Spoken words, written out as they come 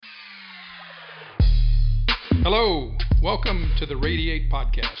Hello, welcome to the Radiate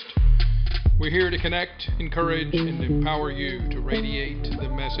Podcast. We're here to connect, encourage, and empower you to radiate the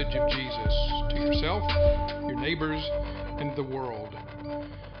message of Jesus to yourself, your neighbors, and the world.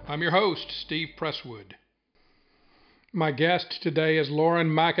 I'm your host, Steve Presswood. My guest today is Lauren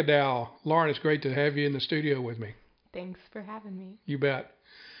McAdowell. Lauren, it's great to have you in the studio with me. Thanks for having me. You bet.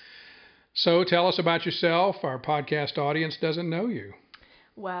 So tell us about yourself. Our podcast audience doesn't know you.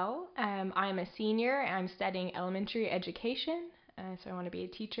 Well, I'm a senior. I'm studying elementary education, so I want to be a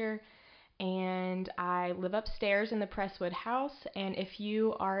teacher. And I live upstairs in the Presswood house. And if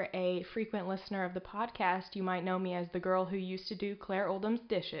you are a frequent listener of the podcast, you might know me as the girl who used to do Claire Oldham's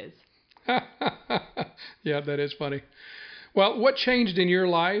dishes. Yeah, that is funny. Well, what changed in your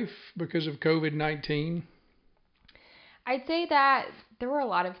life because of COVID-19? I'd say that there were a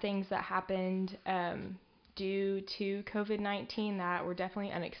lot of things that happened due to COVID-19 that were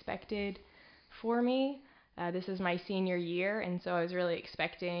definitely unexpected for me. This is my senior year, and so I was really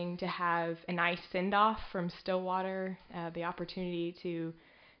expecting to have a nice send-off from Stillwater, the opportunity to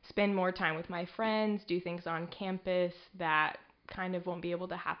spend more time with my friends, do things on campus that kind of won't be able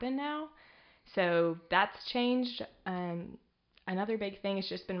to happen now. So that's changed. Another big thing has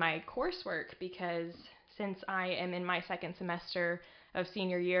just been my coursework, because since I am in my second semester of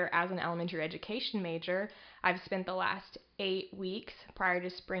senior year as an elementary education major, I've spent the last 8 weeks prior to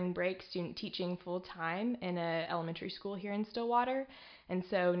spring break student teaching full-time in an elementary school here in Stillwater. And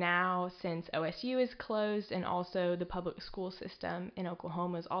so now, since OSU is closed and also the public school system in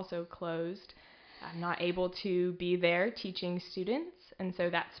Oklahoma is also closed, I'm not able to be there teaching students. And so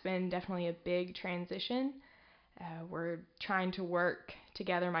that's been definitely a big transition. We're trying to work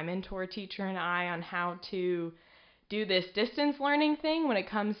together, my mentor teacher and I, on how to do this distance learning thing when it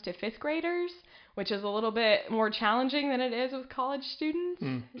comes to fifth graders, which is a little bit more challenging than it is with college students.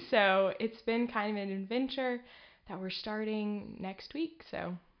 So it's been kind of an adventure that we're starting next week. So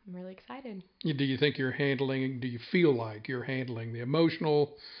I'm really excited. Do you feel like you're handling the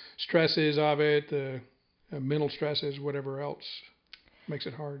emotional stresses of it, the mental stresses, whatever else makes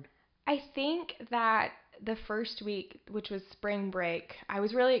it hard? I think that the first week, which was spring break, I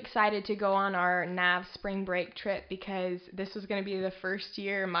was really excited to go on our NAV spring break trip, because this was going to be the first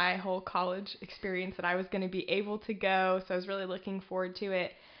year in my whole college experience that I was going to be able to go. So I was really looking forward to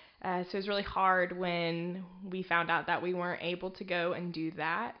it. So it was really hard when we found out that we weren't able to go and do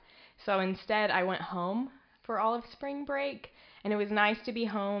that. So instead, I went home for all of spring break, and it was nice to be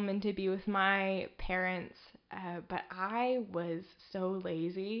home and to be with my parents. But I was so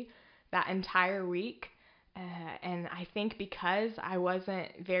lazy that entire week. And I think because I wasn't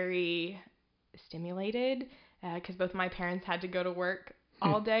very stimulated, because both my parents had to go to work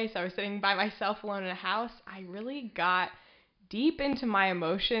all day, so I was sitting by myself alone in a house, I really got deep into my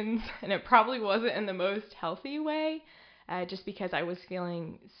emotions, and it probably wasn't in the most healthy way, just because I was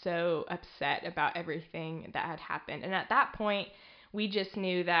feeling so upset about everything that had happened. And at that point, we just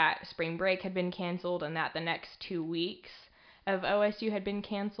knew that spring break had been canceled and that the next 2 weeks of OSU had been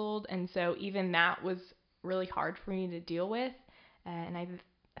canceled, and so even that was really hard for me to deal with. And I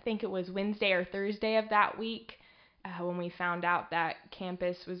think it was Wednesday or Thursday of that week when we found out that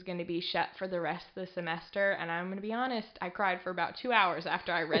campus was going to be shut for the rest of the semester. And I'm going to be honest, I cried for about 2 hours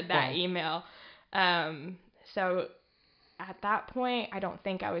after I read that email. So at that point, I don't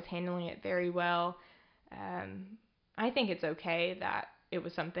think I was handling it very well. I think it's okay that it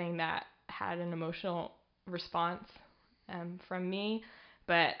was something that had an emotional response from me,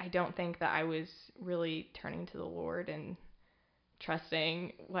 but I don't think that I was really turning to the Lord and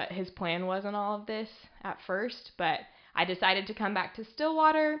trusting what his plan was in all of this at first. But I decided to come back to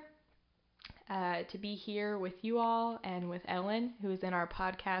Stillwater to be here with you all and with Ellen, who is in our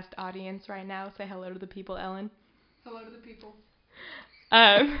podcast audience right now. Say hello to the people, Ellen. Hello to the people.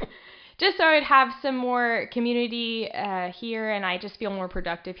 Just so I'd have some more community here, and I just feel more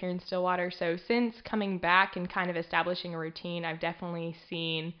productive here in Stillwater. So since coming back and kind of establishing a routine, I've definitely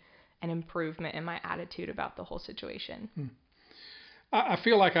seen an improvement in my attitude about the whole situation. I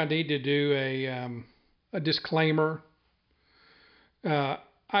feel like I need to do a disclaimer.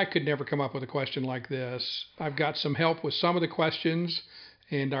 I could never come up with a question like this. I've got some help with some of the questions,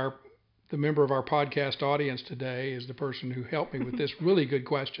 and the member of our podcast audience today is the person who helped me with this really good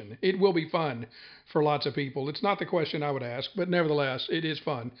question. It will be fun for lots of people. It's not the question I would ask, but nevertheless, it is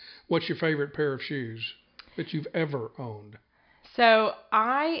fun. What's your favorite pair of shoes that you've ever owned? So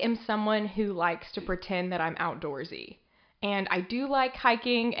I am someone who likes to pretend that I'm outdoorsy. And I do like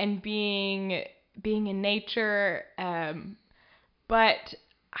hiking and being in nature, but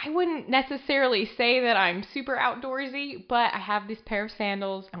I wouldn't necessarily say that I'm super outdoorsy, but I have this pair of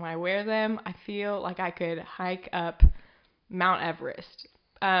sandals, and when I wear them, I feel like I could hike up Mount Everest.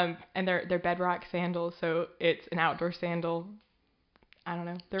 And they're bedrock sandals, so it's an outdoor sandal. I don't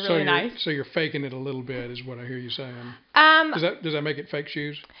know. They're really nice. So you're faking it a little bit, is what I hear you saying. Does that make it fake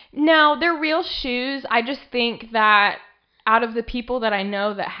shoes? No, they're real shoes. I just think that out of the people that I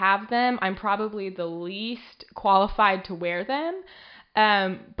know that have them, I'm probably the least qualified to wear them.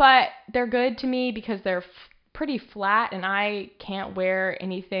 But they're good to me because they're pretty flat, and I can't wear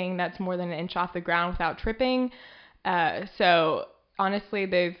anything that's more than an inch off the ground without tripping. So honestly,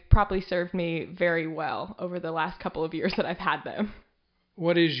 they've probably served me very well over the last couple of years that I've had them.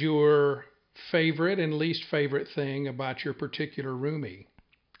 What is your favorite and least favorite thing about your particular roomie?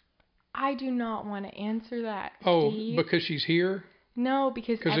 I do not want to answer that, Oh, Steve. because she's here? No,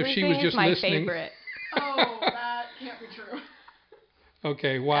 because everything if she was just is my listening... favorite. Oh, that can't be true.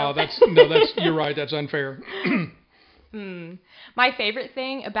 Okay, wow, you're right, that's unfair. My favorite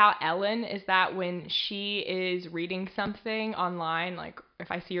thing about Ellen is that when she is reading something online, like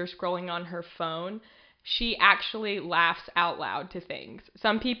if I see her scrolling on her phone, she actually laughs out loud to things.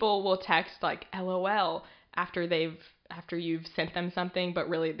 Some people will text like LOL after you've sent them something, but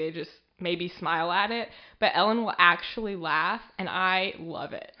really they just maybe smile at it. But Ellen will actually laugh, and I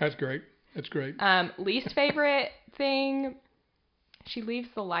love it. That's great. Least favorite thing, she leaves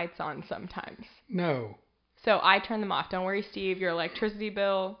the lights on sometimes. No. So I turn them off. Don't worry, Steve. Your electricity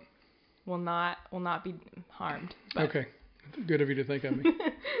bill will not be harmed. But. Okay. Good of you to think of me.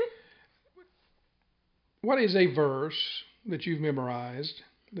 What is a verse that you've memorized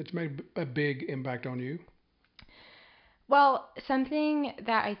that's made a big impact on you? Well, something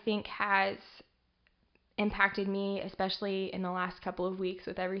that I think has impacted me, especially in the last couple of weeks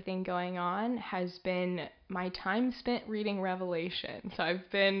with everything going on, has been my time spent reading Revelation. So I've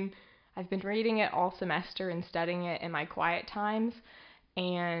been reading it all semester and studying it in my quiet times,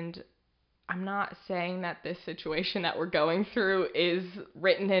 and I'm not saying that this situation that we're going through is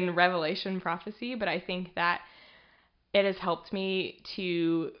written in Revelation prophecy, but I think that it has helped me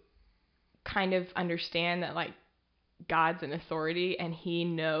to kind of understand that like God's an authority and he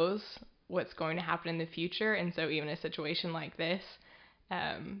knows what's going to happen in the future. And so even a situation like this,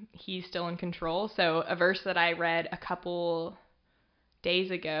 he's still in control. So a verse that I read a couple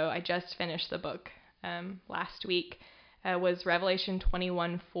days ago, I just finished the book last week, was Revelation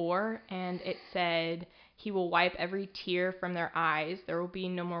 21:4, and it said, "He will wipe every tear from their eyes. There will be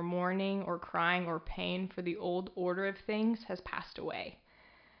no more mourning or crying or pain, for the old order of things has passed away."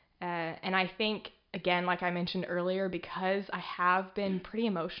 And I think, again, like I mentioned earlier, because I have been pretty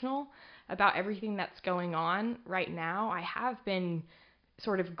emotional about everything that's going on right now, I have been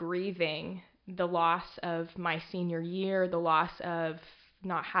sort of grieving the loss of my senior year, the loss of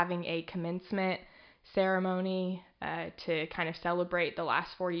not having a commencement ceremony to kind of celebrate the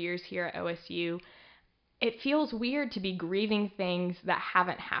last 4 years here at OSU. It feels weird to be grieving things that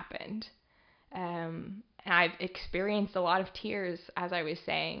haven't happened. And I've experienced a lot of tears, as I was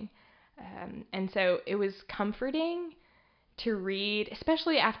saying. And so it was comforting to read,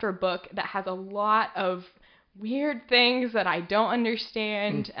 especially after a book that has a lot of weird things that I don't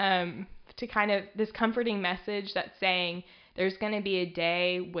understand, to kind of this comforting message that's saying there's going to be a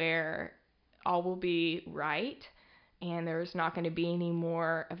day where all will be right, and there's not going to be any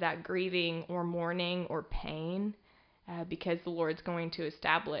more of that grieving or mourning or pain, because the Lord's going to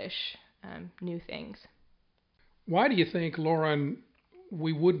establish new things. Why do you think, Lauren,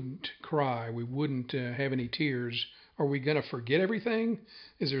 we wouldn't cry, we wouldn't have any tears? Are we going to forget everything?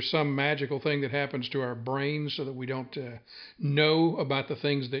 Is there some magical thing that happens to our brains so that we don't know about the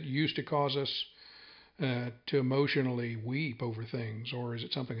things that used to cause us to emotionally weep over things, or is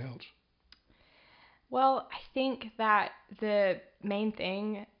it something else? Well, I think that the main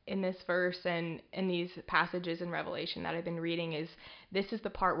thing in this verse and in these passages in Revelation that I've been reading is this is the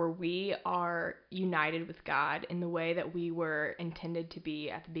part where we are united with God in the way that we were intended to be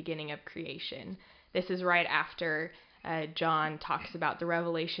at the beginning of creation. This is right after John talks about the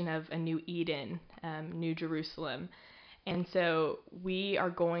revelation of a new Eden, New Jerusalem. And so we are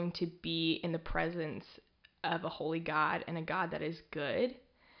going to be in the presence of a holy God and a God that is good.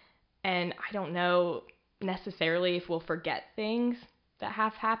 And I don't know necessarily if we'll forget things that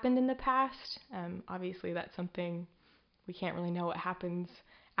have happened in the past. Obviously, that's something we can't really know what happens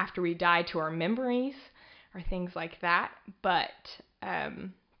after we die to our memories or things like that. But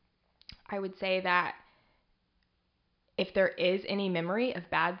I would say that if there is any memory of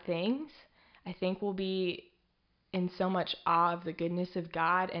bad things, I think we'll be in so much awe of the goodness of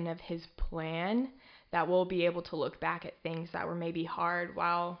God and of his plan that we'll be able to look back at things that were maybe hard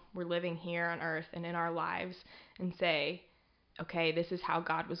while we're living here on earth and in our lives and say, okay, this is how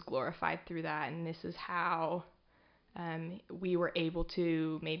God was glorified through that, and this is how we were able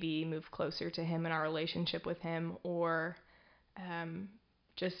to maybe move closer to him in our relationship with him, or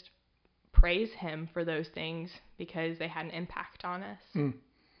just praise him for those things because they had an impact on us.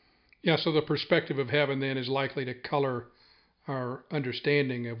 Yeah, so the perspective of heaven then is likely to color our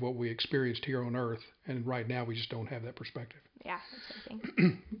understanding of what we experienced here on earth, and right now we just don't have that perspective. Yeah, that's what I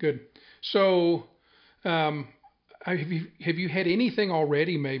think. Good. So have you had anything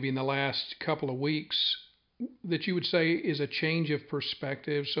already maybe in the last couple of weeks that you would say is a change of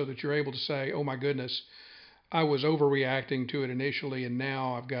perspective, so that you're able to say, oh my goodness, I was overreacting to it initially, and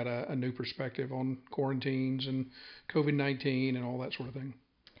now I've got a new perspective on quarantines and COVID-19 and all that sort of thing?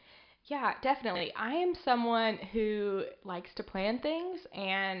 Yeah, definitely. I am someone who likes to plan things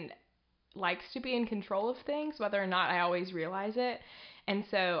and likes to be in control of things, whether or not I always realize it. And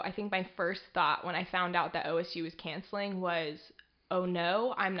so I think my first thought when I found out that OSU was canceling was, oh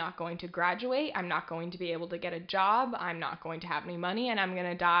no, I'm not going to graduate. I'm not going to be able to get a job. I'm not going to have any money, and I'm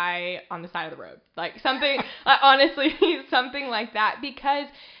going to die on the side of the road. Like something, honestly, something like that. Because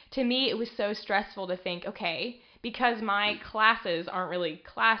to me, it was so stressful to think, okay, because my classes aren't really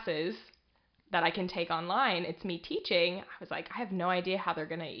classes that I can take online, it's me teaching. I was like, I have no idea how they're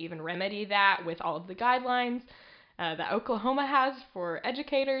going to even remedy that with all of the guidelines that Oklahoma has for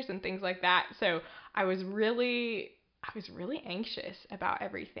educators and things like that. So I was really anxious about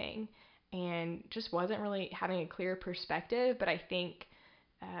everything and just wasn't really having a clear perspective. But I think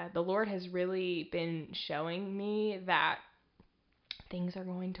the Lord has really been showing me that things are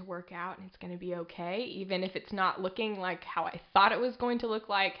going to work out and it's going to be okay, even if it's not looking like how I thought it was going to look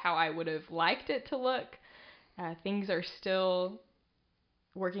like, how I would have liked it to look. Things are still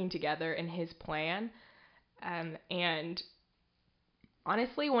working together in his plan. And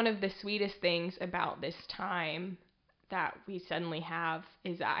honestly, one of the sweetest things about this time that we suddenly have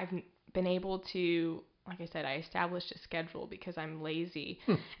is that I've been able to, like I said, I established a schedule because I'm lazy.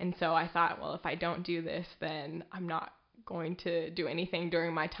 And so I thought, well, if I don't do this, then I'm not going to do anything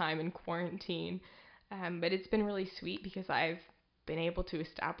during my time in quarantine. But it's been really sweet because I've been able to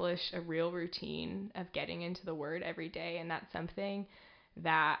establish a real routine of getting into the Word every day. And that's something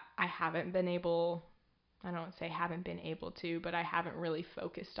that I haven't been able to, but I haven't really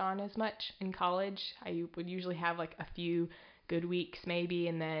focused on as much in college. I would usually have like a few good weeks maybe,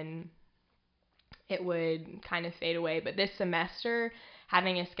 and then it would kind of fade away. But this semester,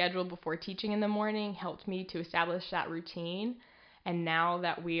 having a schedule before teaching in the morning helped me to establish that routine. And now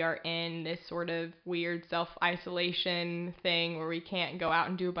that we are in this sort of weird self-isolation thing where we can't go out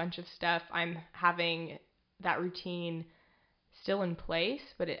and do a bunch of stuff, I'm having that routine still in place,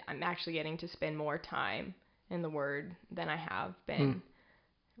 but I'm actually getting to spend more time in the Word than I have been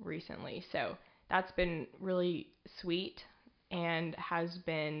recently. So that's been really sweet and has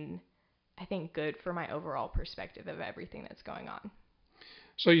been, I think, good for my overall perspective of everything that's going on.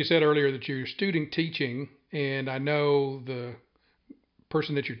 So you said earlier that you're student teaching, and I know the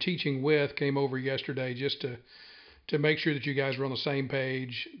person that you're teaching with came over yesterday just to make sure that you guys were on the same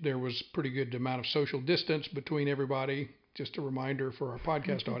page. There was pretty good amount of social distance between everybody, just a reminder for our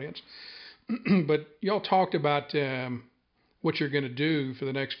podcast audience. But y'all talked about what you're going to do for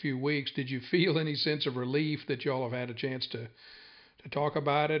the next few weeks. Did you feel any sense of relief that y'all have had a chance to talk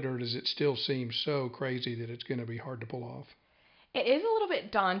about it, or does it still seem so crazy that it's going to be hard to pull off? It is a little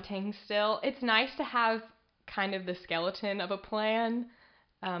bit daunting still. It's nice to have kind of the skeleton of a plan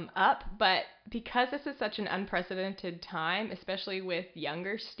up, but because this is such an unprecedented time, especially with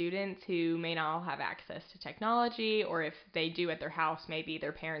younger students who may not all have access to technology, or if they do at their house, maybe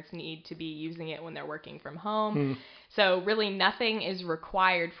their parents need to be using it when they're working from home. So really nothing is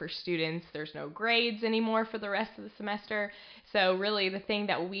required for students. There's no grades anymore for the rest of the semester. So really the thing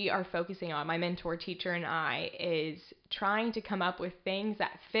that we are focusing on, my mentor teacher and I, is trying to come up with things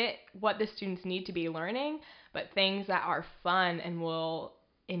that fit what the students need to be learning, but things that are fun and will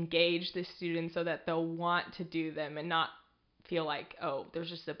engage the students so that they'll want to do them and not feel like, oh, there's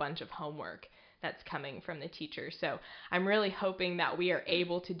just a bunch of homework that's coming from the teacher. So I'm really hoping that we are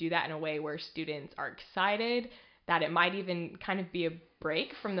able to do that in a way where students are excited, that it might even kind of be a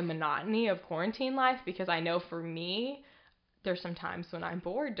break from the monotony of quarantine life, because I know for me, there's some times when I'm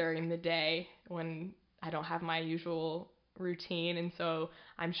bored during the day when I don't have my usual routine, and so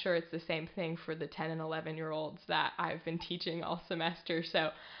I'm sure it's the same thing for the 10 and 11-year-olds that I've been teaching all semester. So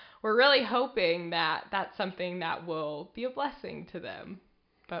we're really hoping that that's something that will be a blessing to them,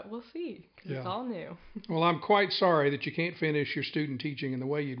 but we'll see, because it's all new. Well, I'm quite sorry that you can't finish your student teaching in the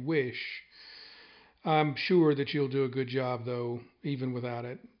way you'd wish. I'm sure that you'll do a good job, though, even without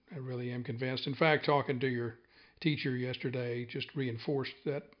it. I really am convinced. In fact, talking to your teacher yesterday just reinforced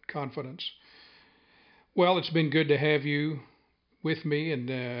that confidence. Well, it's been good to have you with me and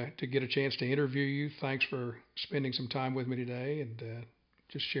to get a chance to interview you. Thanks for spending some time with me today and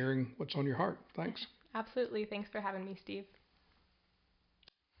just sharing what's on your heart. Thanks. Absolutely. Thanks for having me, Steve.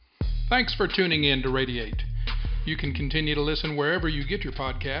 Thanks for tuning in to Radiate. You can continue to listen wherever you get your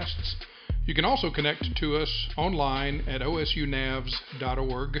podcasts. You can also connect to us online at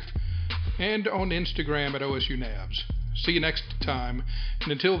osunavs.org and on Instagram at osunavs. See you next time,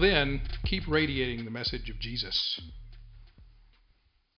 and until then, keep radiating the message of Jesus.